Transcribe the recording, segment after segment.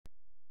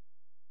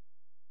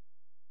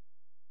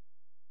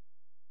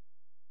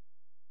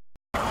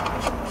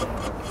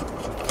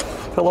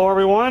Hello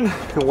everyone,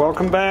 and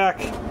welcome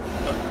back.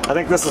 I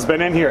think this has been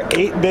in here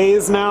 8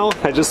 days now.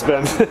 I just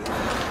been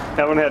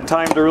haven't had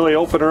time to really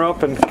open her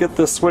up and get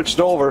this switched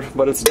over,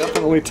 but it's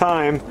definitely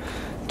time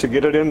to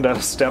get it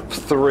into step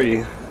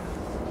 3.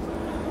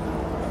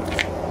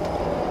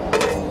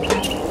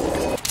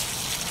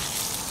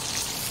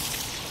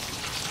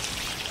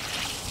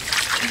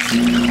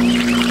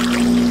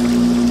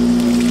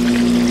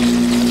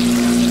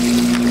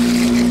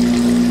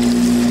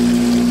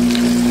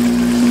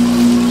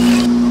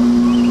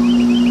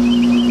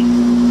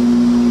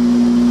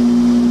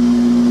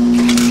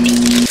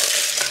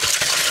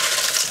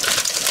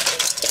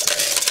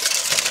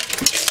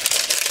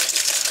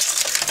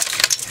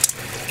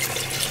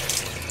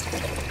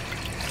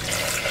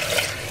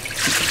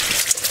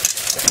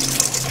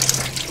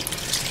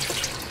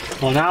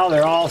 Well, now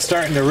they're all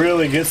starting to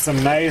really get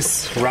some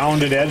nice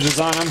rounded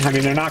edges on them. I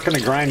mean, they're not going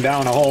to grind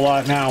down a whole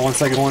lot now.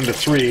 Once I go into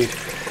 3,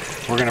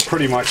 we're going to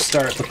pretty much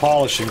start the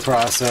polishing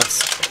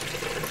process.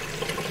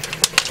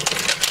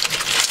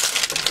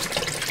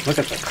 Look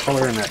at the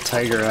color in that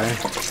tiger eye.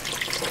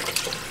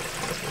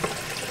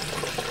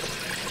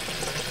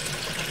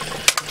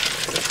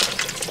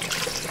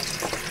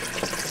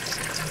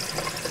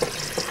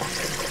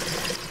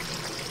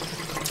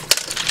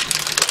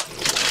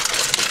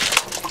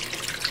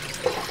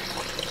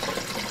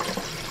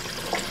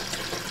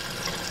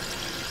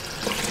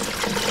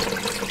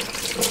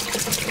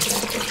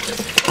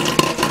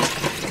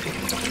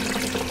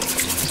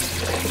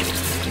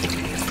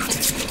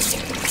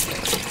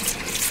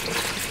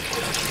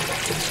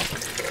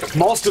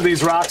 Most of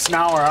these rocks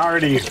now are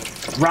already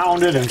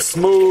rounded and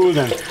smooth,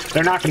 and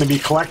they're not going to be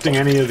collecting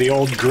any of the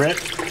old grit.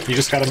 You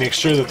just got to make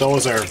sure that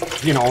those are,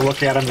 you know,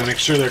 look at them to make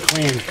sure they're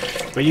clean.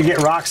 But you get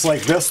rocks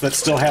like this that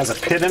still has a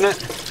pit in it.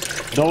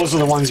 Those are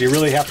the ones you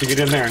really have to get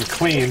in there and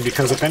clean,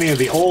 because if any of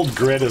the old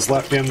grit is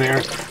left in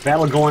there,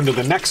 that'll go into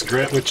the next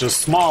grit, which is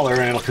smaller,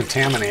 and it'll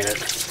contaminate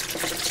it.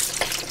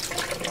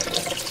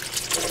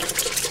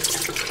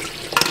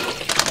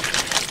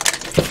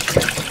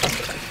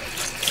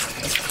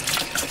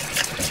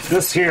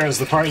 This here is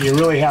the part you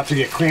really have to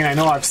get clean. I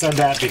know I've said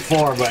that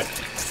before, but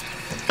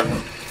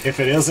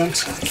if it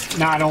isn't,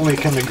 not only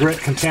can the grit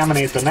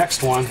contaminate the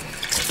next one,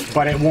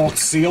 but it won't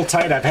seal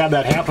tight. I've had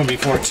that happen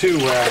before too,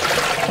 where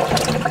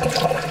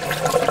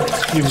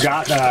you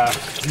got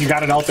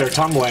it out there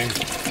tumbling,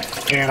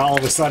 and all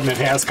of a sudden it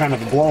has kind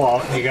of a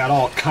blowout, and you got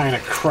all kind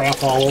of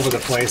crap all over the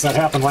place. That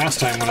happened last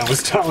time when I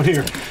was down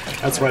here.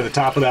 That's why the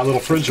top of that little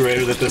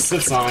refrigerator that this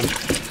sits on,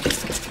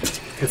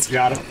 it's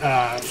got,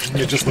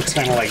 it just looks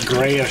kind of like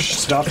grayish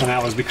stuff, and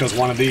that was because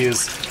one of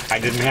these, I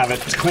didn't have it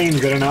cleaned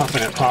good enough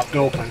and it popped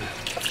open.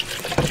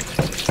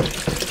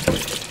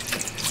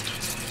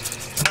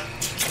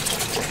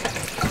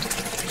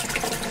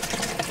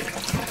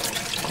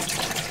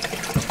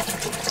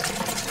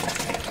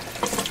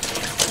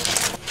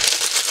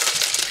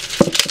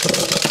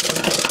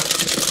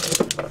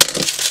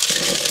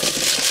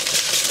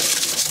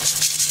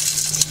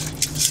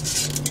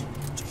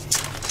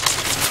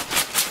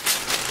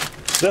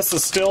 This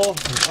is still,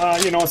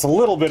 you know, it's a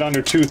little bit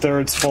under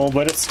 2/3 full,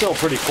 but it's still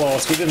pretty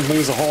close. We didn't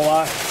lose a whole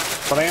lot,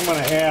 but I am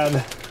going to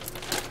add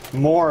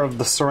more of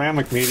the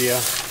ceramic media.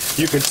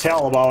 You could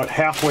tell about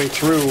halfway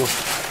through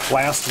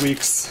last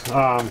week's,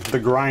 the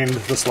grind,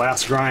 this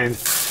last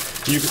grind,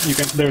 you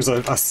can, there's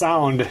a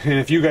sound, and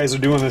if you guys are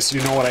doing this,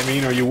 you know what I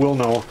mean, or you will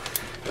know.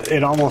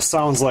 It almost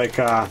sounds like,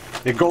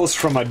 it goes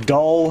from a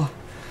dull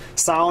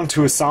sound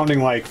to a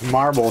sounding like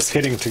marbles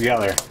hitting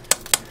together.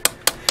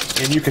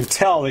 And you can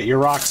tell that your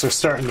rocks are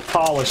starting to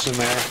polish in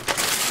there.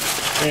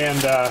 And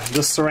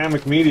this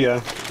ceramic media,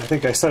 I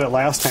think I said it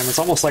last time, it's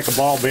almost like a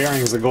ball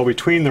bearings that go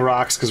between the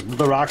rocks, because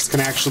the rocks can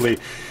actually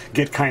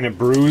get kind of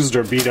bruised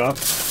or beat up.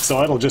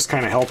 So it'll just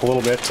kind of help a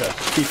little bit to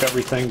keep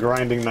everything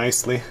grinding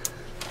nicely.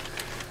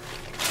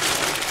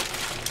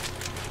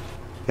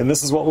 And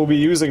this is what we'll be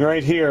using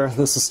right here.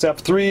 This is step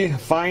 3,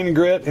 fine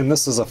grit, and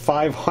this is a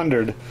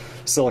 500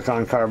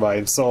 silicon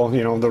carbide. So,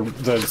 you know,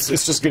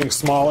 it's just getting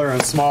smaller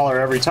and smaller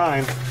every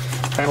time.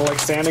 Kind of like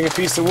sanding a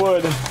piece of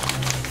wood.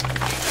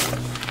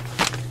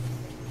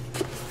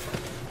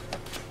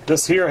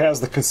 This here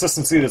has the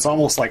consistency that's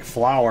almost like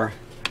flour.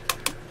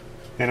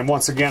 And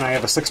once again, I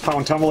have a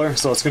 6-pound tumbler,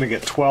 so it's going to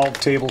get 12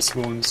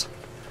 tablespoons.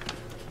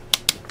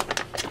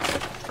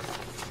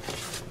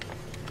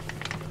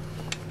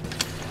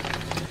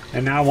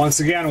 And now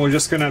once again, we're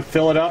just going to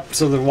fill it up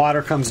so the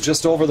water comes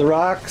just over the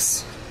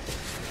rocks.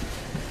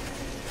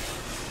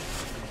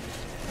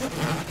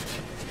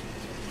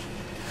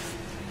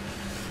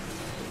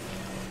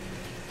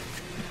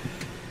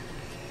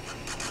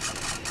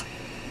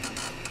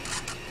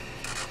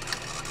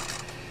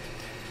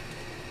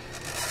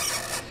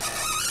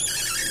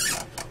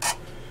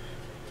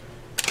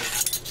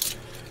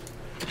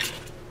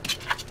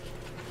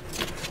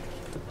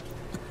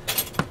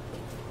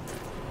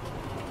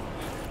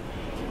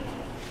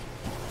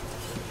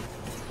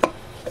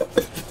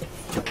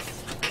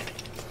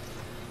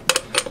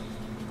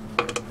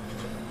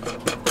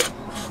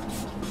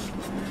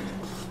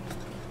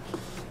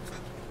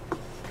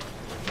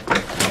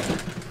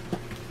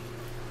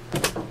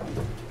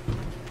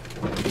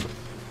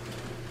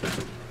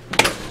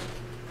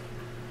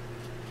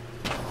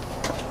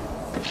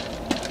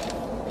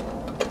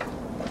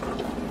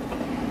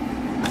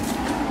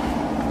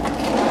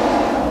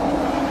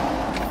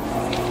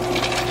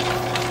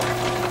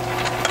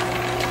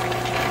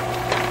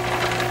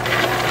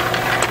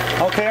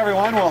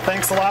 again, well,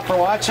 thanks a lot for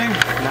watching.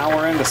 Now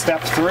we're into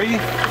step 3.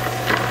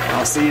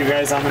 I'll see you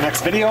guys on the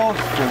next video,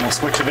 and we'll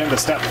switch it into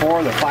step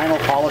 4, the final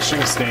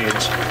polishing stage.